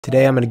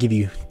Today I'm going to give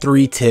you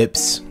 3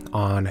 tips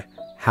on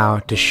how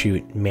to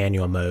shoot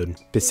manual mode,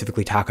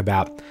 specifically talk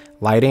about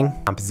lighting,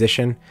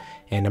 composition,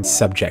 and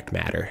subject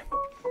matter.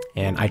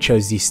 And I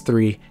chose these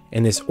 3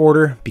 in this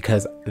order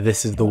because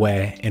this is the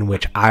way in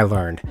which I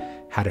learned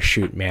how to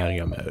shoot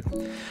manual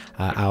mode.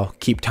 I'll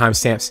keep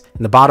timestamps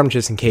in the bottom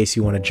just in case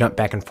you want to jump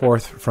back and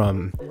forth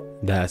from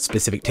the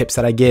specific tips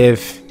that I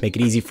give, make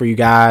it easy for you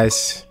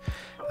guys.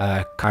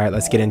 All right,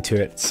 let's get into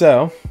it.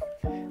 So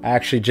I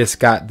actually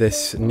just got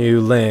this new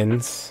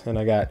lens, and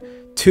I got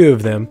 2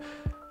 of them,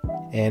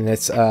 and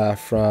it's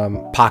from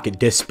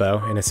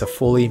pocketdispo, and it's a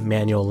fully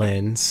manual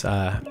lens.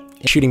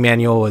 Shooting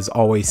manual was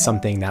always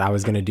something that I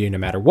was going to do no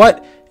matter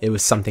what. It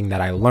was something that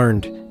I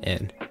learned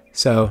in.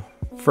 So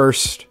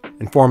first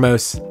and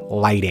foremost,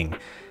 lighting.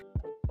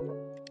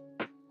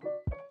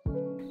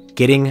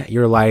 Getting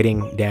your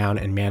lighting down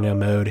in manual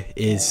mode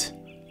is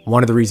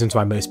one of the reasons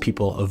why most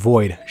people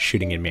avoid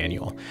shooting in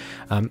manual.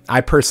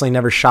 I personally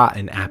never shot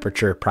in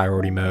Aperture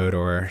priority mode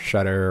or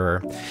shutter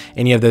or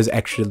any of those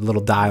extra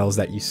little dials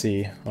that you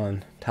see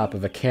on top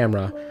of a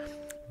camera,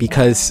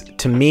 because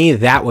to me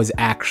that was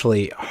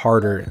actually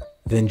harder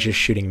than just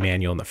shooting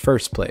manual in the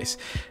first place.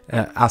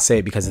 I'll say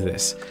it because of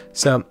this.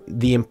 So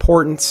the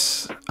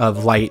importance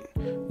of light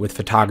with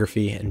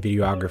photography and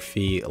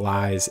videography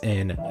lies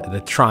in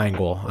the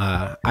triangle,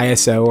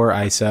 ISO or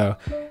ISO,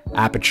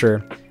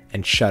 aperture,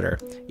 and shutter.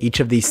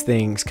 Each of these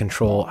things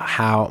control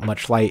how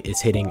much light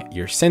is hitting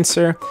your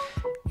sensor,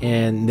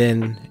 and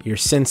then your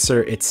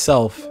sensor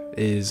itself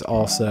is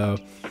also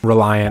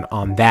reliant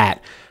on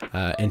that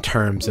in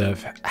terms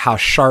of how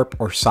sharp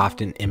or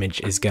soft an image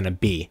is going to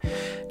be.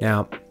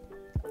 Now,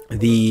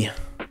 the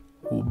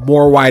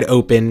more wide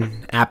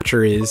open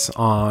aperture is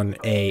on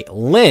a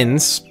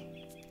lens,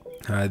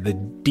 the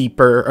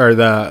deeper or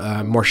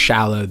the more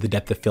shallow the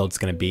depth of field is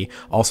going to be.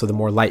 Also, the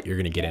more light you're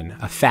going to get in.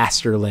 A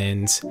faster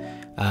lens,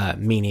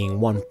 meaning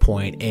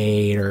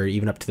 1.8 or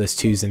even up to those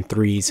 2s and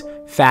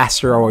 3s.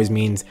 Faster always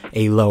means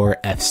a lower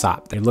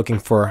f-stop. They're looking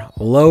for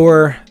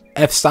lower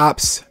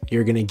f-stops.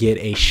 You're going to get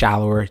a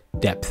shallower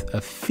depth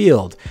of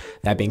field.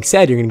 That being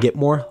said, you're going to get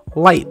more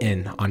light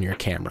in on your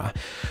camera.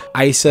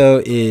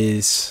 ISO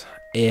is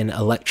an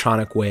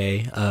electronic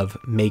way of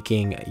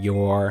making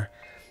your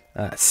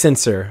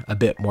sensor a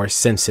bit more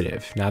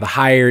sensitive. Now, the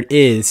higher it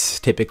is,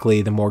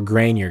 typically the more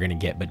grain you're going to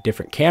get, but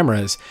different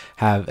cameras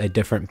have a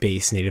different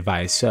base native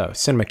ISO.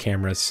 Cinema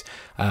cameras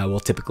will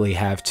typically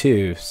have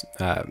 2.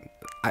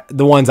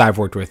 The ones I've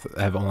worked with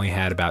have only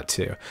had about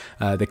 2.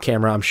 The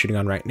camera I'm shooting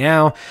on right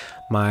now,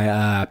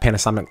 my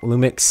Panasonic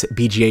Lumix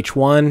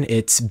BGH1,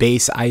 its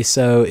base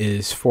ISO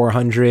is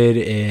 400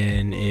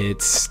 and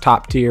its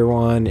top tier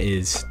one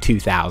is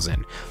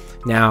 2000.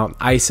 Now,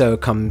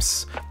 ISO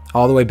comes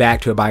all the way back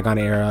to a bygone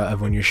era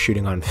of when you're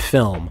shooting on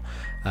film.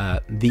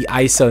 The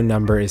ISO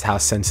number is how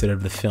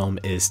sensitive the film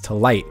is to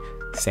light.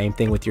 Same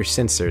thing with your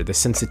sensor. The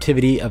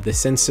sensitivity of the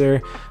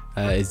sensor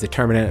is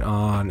determinant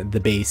on the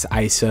base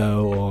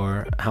ISO,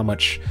 or how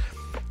much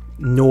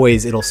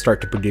noise it'll start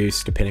to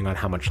produce depending on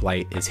how much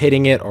light is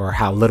hitting it or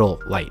how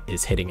little light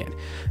is hitting it.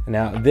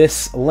 Now,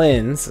 this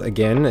lens,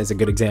 again, is a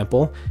good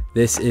example.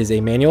 This is a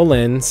manual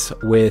lens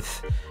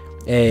with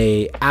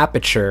a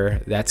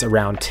aperture that's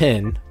around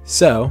 10.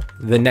 So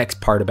the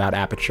next part about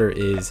aperture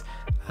is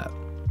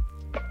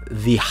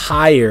the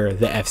higher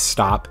the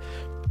f-stop,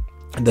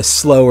 the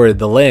slower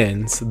the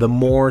lens, the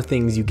more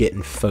things you get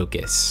in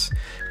focus.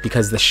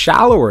 Because the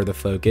shallower the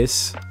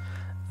focus,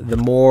 the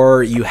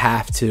more you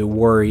have to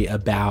worry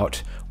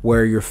about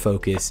where your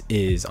focus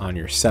is on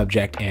your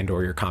subject and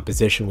or your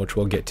composition, which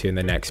we'll get to in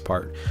the next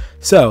part.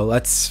 So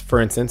let's,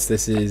 for instance,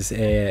 this is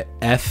a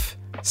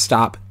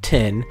f-stop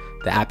 10.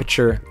 The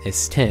aperture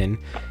is 10.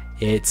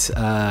 It's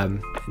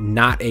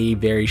not a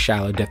very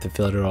shallow depth of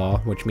field at all,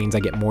 which means I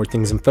get more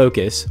things in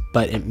focus,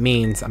 but it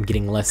means I'm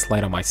getting less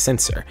light on my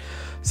sensor.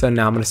 So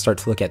now I'm going to start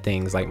to look at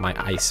things like my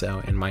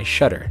ISO and my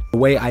shutter. The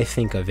way I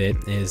think of it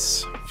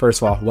is,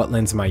 first of all, what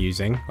lens am I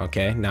using?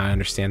 Okay, now I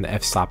understand the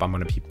f-stop I'm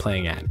going to be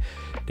playing at,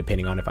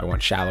 depending on if I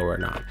want shallow or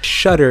not.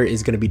 Shutter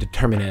is going to be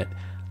determinant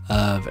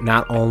of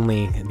not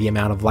only the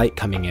amount of light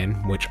coming in,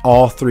 which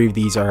all 3 of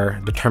these are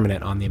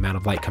determinant on the amount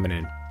of light coming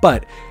in,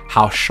 but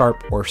how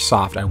sharp or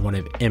soft I want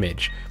an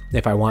image.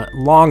 If I want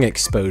long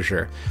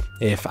exposure,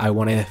 if I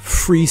want to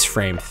freeze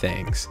frame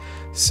things.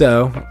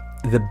 So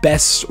the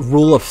best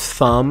rule of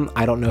thumb,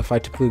 I don't know if I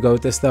typically go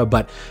with this though,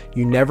 but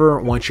you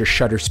never want your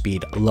shutter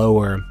speed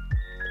lower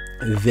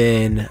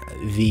than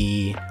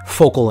the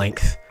focal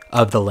length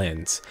of the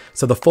lens.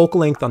 So the focal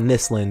length on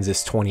this lens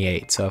is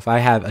 28. So if I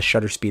have a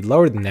shutter speed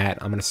lower than that,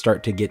 I'm going to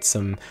start to get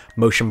some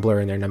motion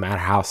blur in there no matter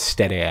how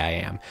steady I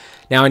am.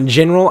 Now, in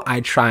general, I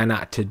try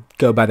not to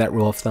go by that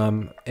rule of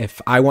thumb. If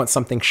I want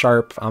something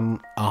sharp, I'm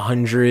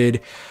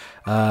 100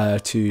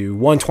 to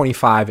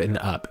 125 and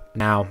up.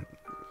 Now,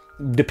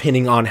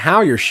 depending on how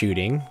you're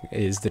shooting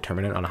is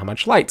determinant on how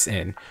much light's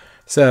in.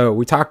 So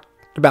we talked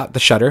about the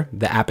shutter,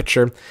 the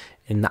aperture,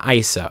 and the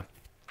ISO.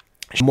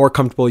 The more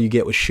comfortable you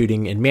get with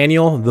shooting in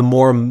manual, the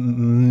more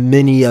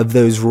many of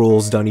those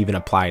rules don't even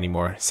apply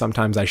anymore.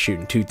 Sometimes I shoot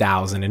in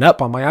 2000 and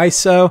up on my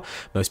ISO.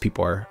 Most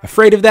people are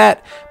afraid of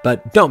that,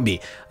 but don't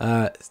be.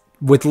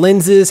 With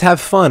lenses, have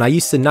fun. I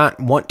used to not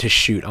want to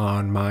shoot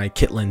on my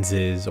kit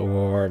lenses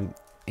or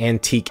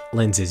antique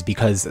lenses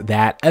because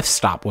that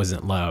f-stop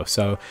wasn't low.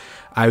 So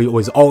I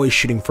was always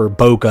shooting for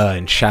bokeh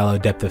and shallow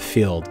depth of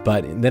field,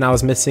 but then I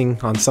was missing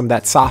on some of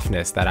that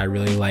softness that I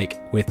really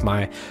like with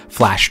my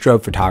flash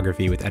strobe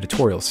photography with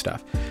editorial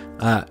stuff.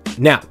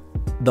 Now,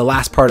 the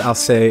last part I'll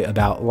say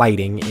about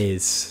lighting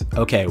is,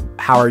 okay,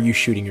 how are you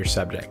shooting your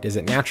subject? Is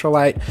it natural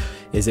light?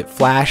 Is it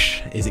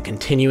flash? Is it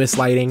continuous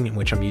lighting,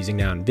 which I'm using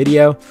now in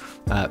video?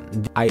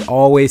 I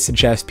always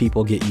suggest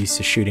people get used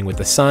to shooting with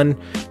the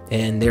sun,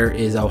 and there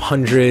is a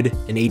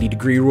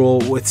 180-degree rule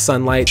with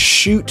sunlight.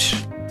 Shoot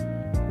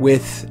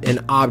with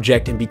an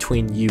object in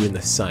between you and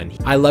the sun.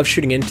 I love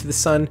shooting into the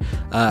sun.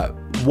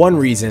 One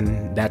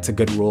reason that's a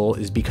good rule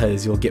is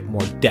because you'll get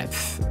more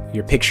depth.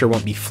 Your picture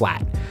won't be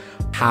flat.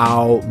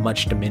 How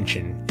much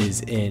dimension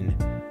is in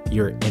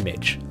your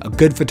image? A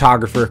good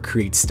photographer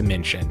creates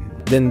dimension.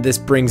 Then this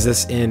brings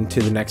us into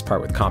the next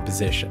part with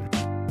composition.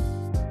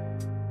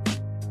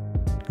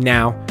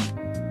 Now,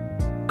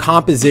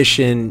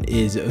 composition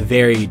is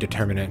very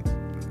determinant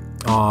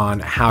on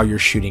how you're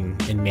shooting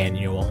in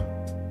manual,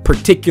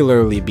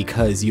 particularly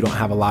because you don't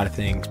have a lot of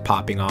things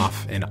popping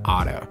off in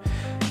auto.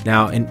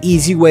 Now, an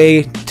easy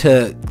way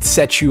to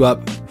set you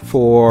up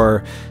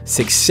for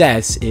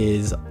success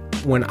is,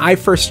 when I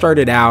first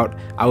started out,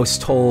 I was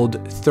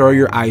told, throw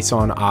your ISO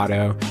on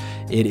auto.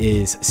 It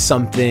is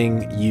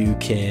something you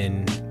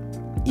can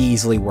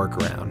easily work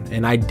around.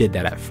 And I did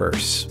that at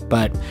first,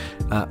 but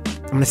I'm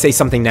gonna say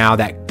something now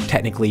that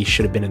technically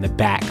should have been in the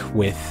back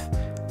with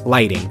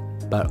lighting,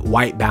 but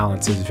white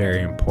balance is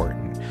very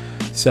important.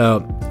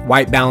 So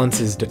white balance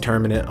is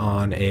determinant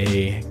on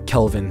a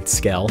Kelvin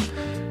scale,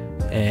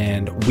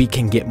 and we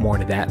can get more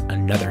into that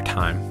another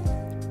time.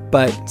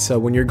 But so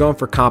when you're going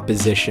for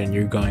composition,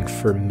 you're going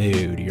for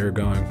mood, you're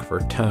going for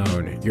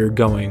tone, you're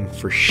going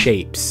for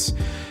shapes.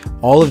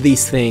 All of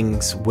these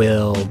things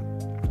will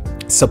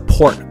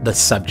support the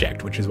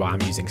subject, which is why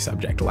I'm using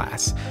subject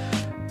last.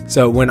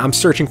 So when I'm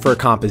searching for a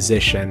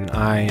composition,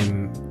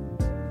 I'm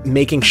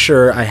making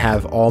sure I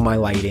have all my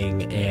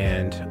lighting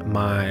and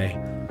my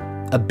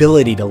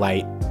ability to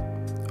light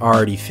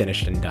already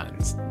finished and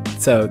done.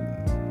 So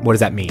what does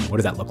that mean? What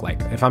does that look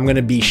like? If I'm going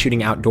to be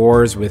shooting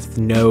outdoors with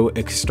no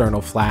external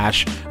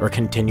flash or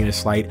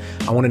continuous light,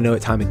 I want to know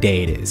what time of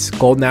day it is.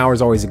 Golden hour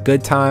is always a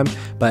good time,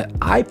 but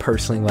I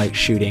personally like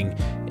shooting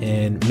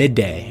in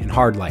midday and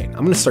hard light. I'm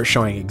going to start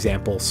showing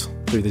examples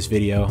through this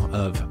video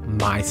of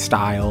my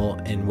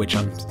style in which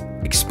I'm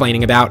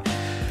explaining about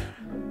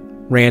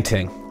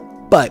ranting.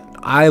 But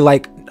I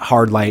like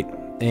hard light,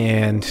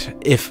 and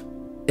if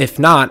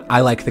not,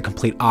 I like the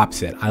complete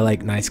opposite. I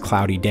like nice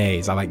cloudy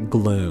days. I like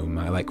gloom.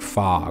 I like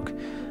fog.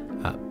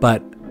 But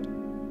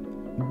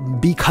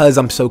because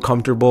I'm so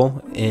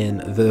comfortable in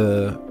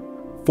the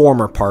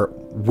former part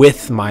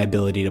with my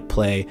ability to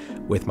play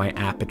with my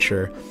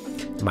aperture,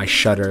 my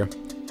shutter,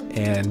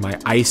 and my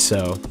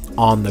ISO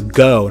on the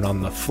go and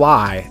on the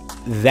fly,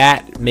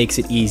 that makes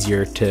it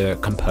easier to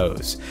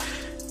compose.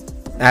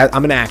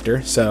 I'm an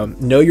actor, so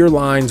know your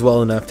lines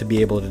well enough to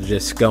be able to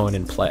just go in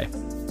and play.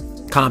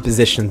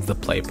 Composition's the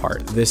play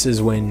part. This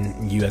is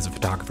when you as a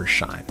photographer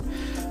shine.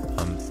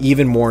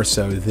 Even more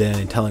so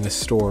than telling a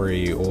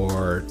story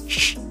or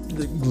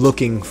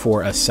looking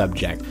for a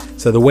subject.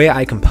 So the way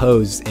I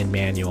compose in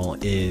manual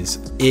is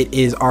it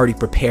is already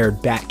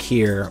prepared back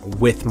here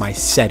with my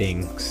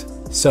settings.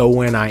 So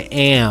when I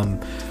am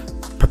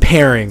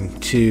preparing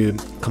to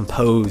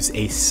compose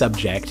a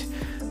subject,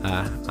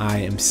 I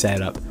am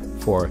set up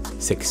for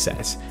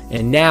success.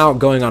 And now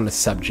going on the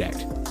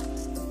subject.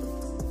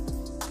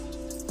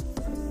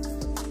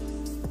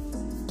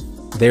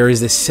 There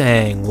is this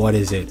saying, what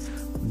is it?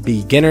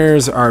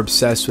 Beginners are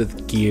obsessed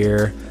with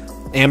gear,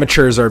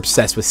 amateurs are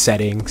obsessed with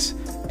settings,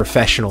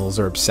 professionals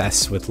are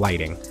obsessed with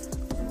lighting.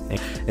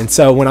 And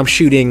so when I'm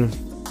shooting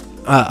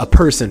a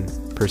person,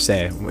 per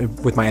se,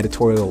 with my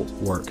editorial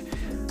work,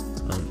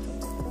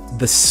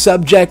 the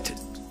subject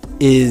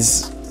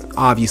is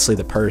obviously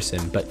the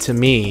person, but to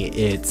me,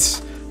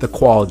 it's the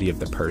quality of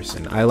the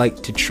person. I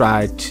like to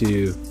try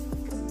to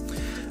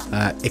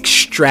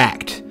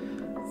extract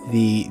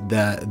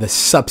the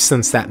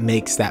substance that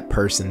makes that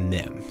person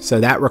them. So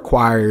that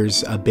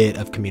requires a bit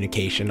of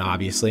communication,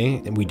 obviously,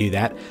 and we do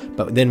that.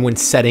 But then when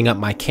setting up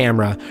my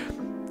camera,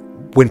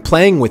 when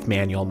playing with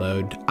manual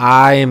mode,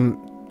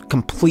 I'm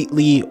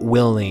completely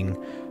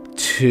willing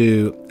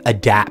to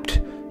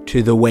adapt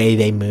to the way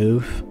they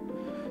move,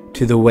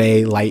 to the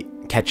way light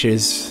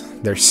catches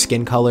their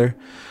skin color.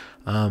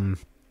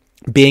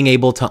 Being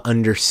able to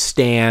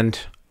understand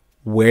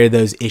where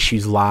those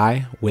issues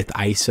lie with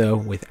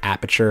ISO, with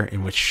aperture,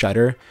 and with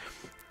shutter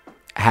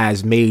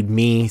has made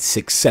me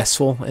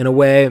successful in a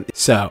way.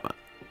 So,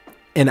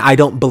 and I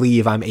don't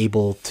believe I'm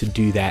able to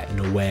do that in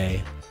a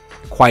way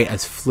quite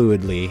as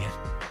fluidly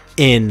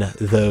in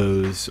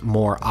those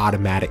more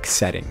automatic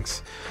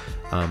settings.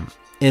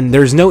 And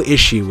there's no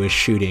issue with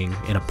shooting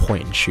in a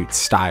point and shoot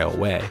style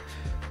way.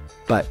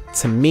 But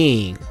to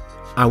me,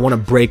 I want to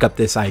break up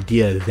this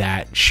idea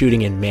that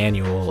shooting in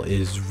manual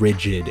is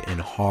rigid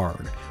and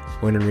hard,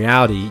 when in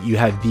reality, you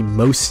have the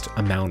most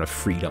amount of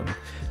freedom.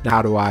 Now,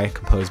 how do I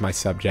compose my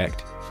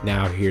subject?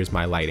 Now here's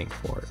my lighting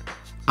for it.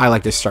 I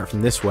like to start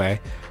from this way.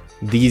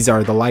 This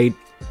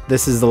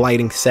is the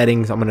lighting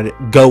settings I'm going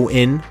to go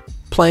in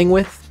playing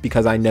with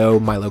because I know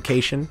my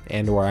location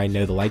and or I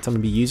know the lights I'm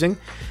going to be using.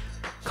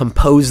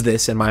 Compose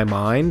this in my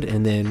mind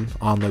and then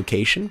on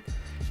location,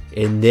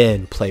 and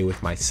then play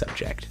with my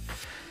subject.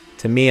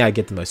 To me, I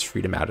get the most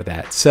freedom out of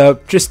that.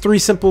 So just 3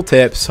 simple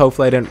tips.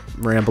 Hopefully I didn't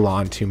ramble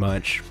on too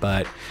much,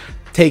 but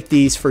take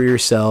these for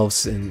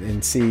yourselves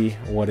and see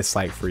what it's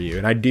like for you.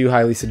 And I do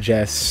highly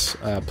suggest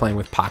playing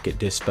with Pocket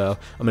Dispo.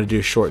 I'm going to do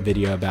a short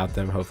video about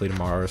them, hopefully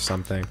tomorrow or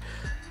something.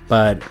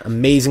 But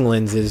amazing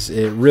lenses.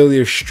 It really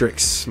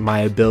restricts my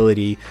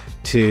ability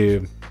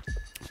to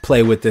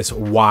play with this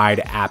wide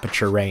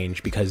aperture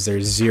range because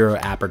there's 0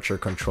 aperture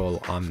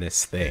control on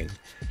this thing,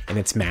 and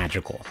it's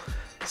magical.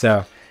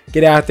 So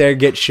get out there,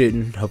 get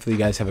shooting. Hopefully you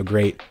guys have a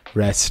great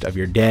rest of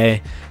your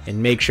day,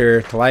 and make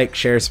sure to like,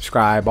 share,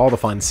 subscribe, all the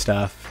fun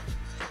stuff,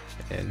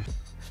 and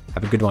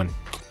have a good one.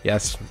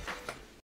 Yes.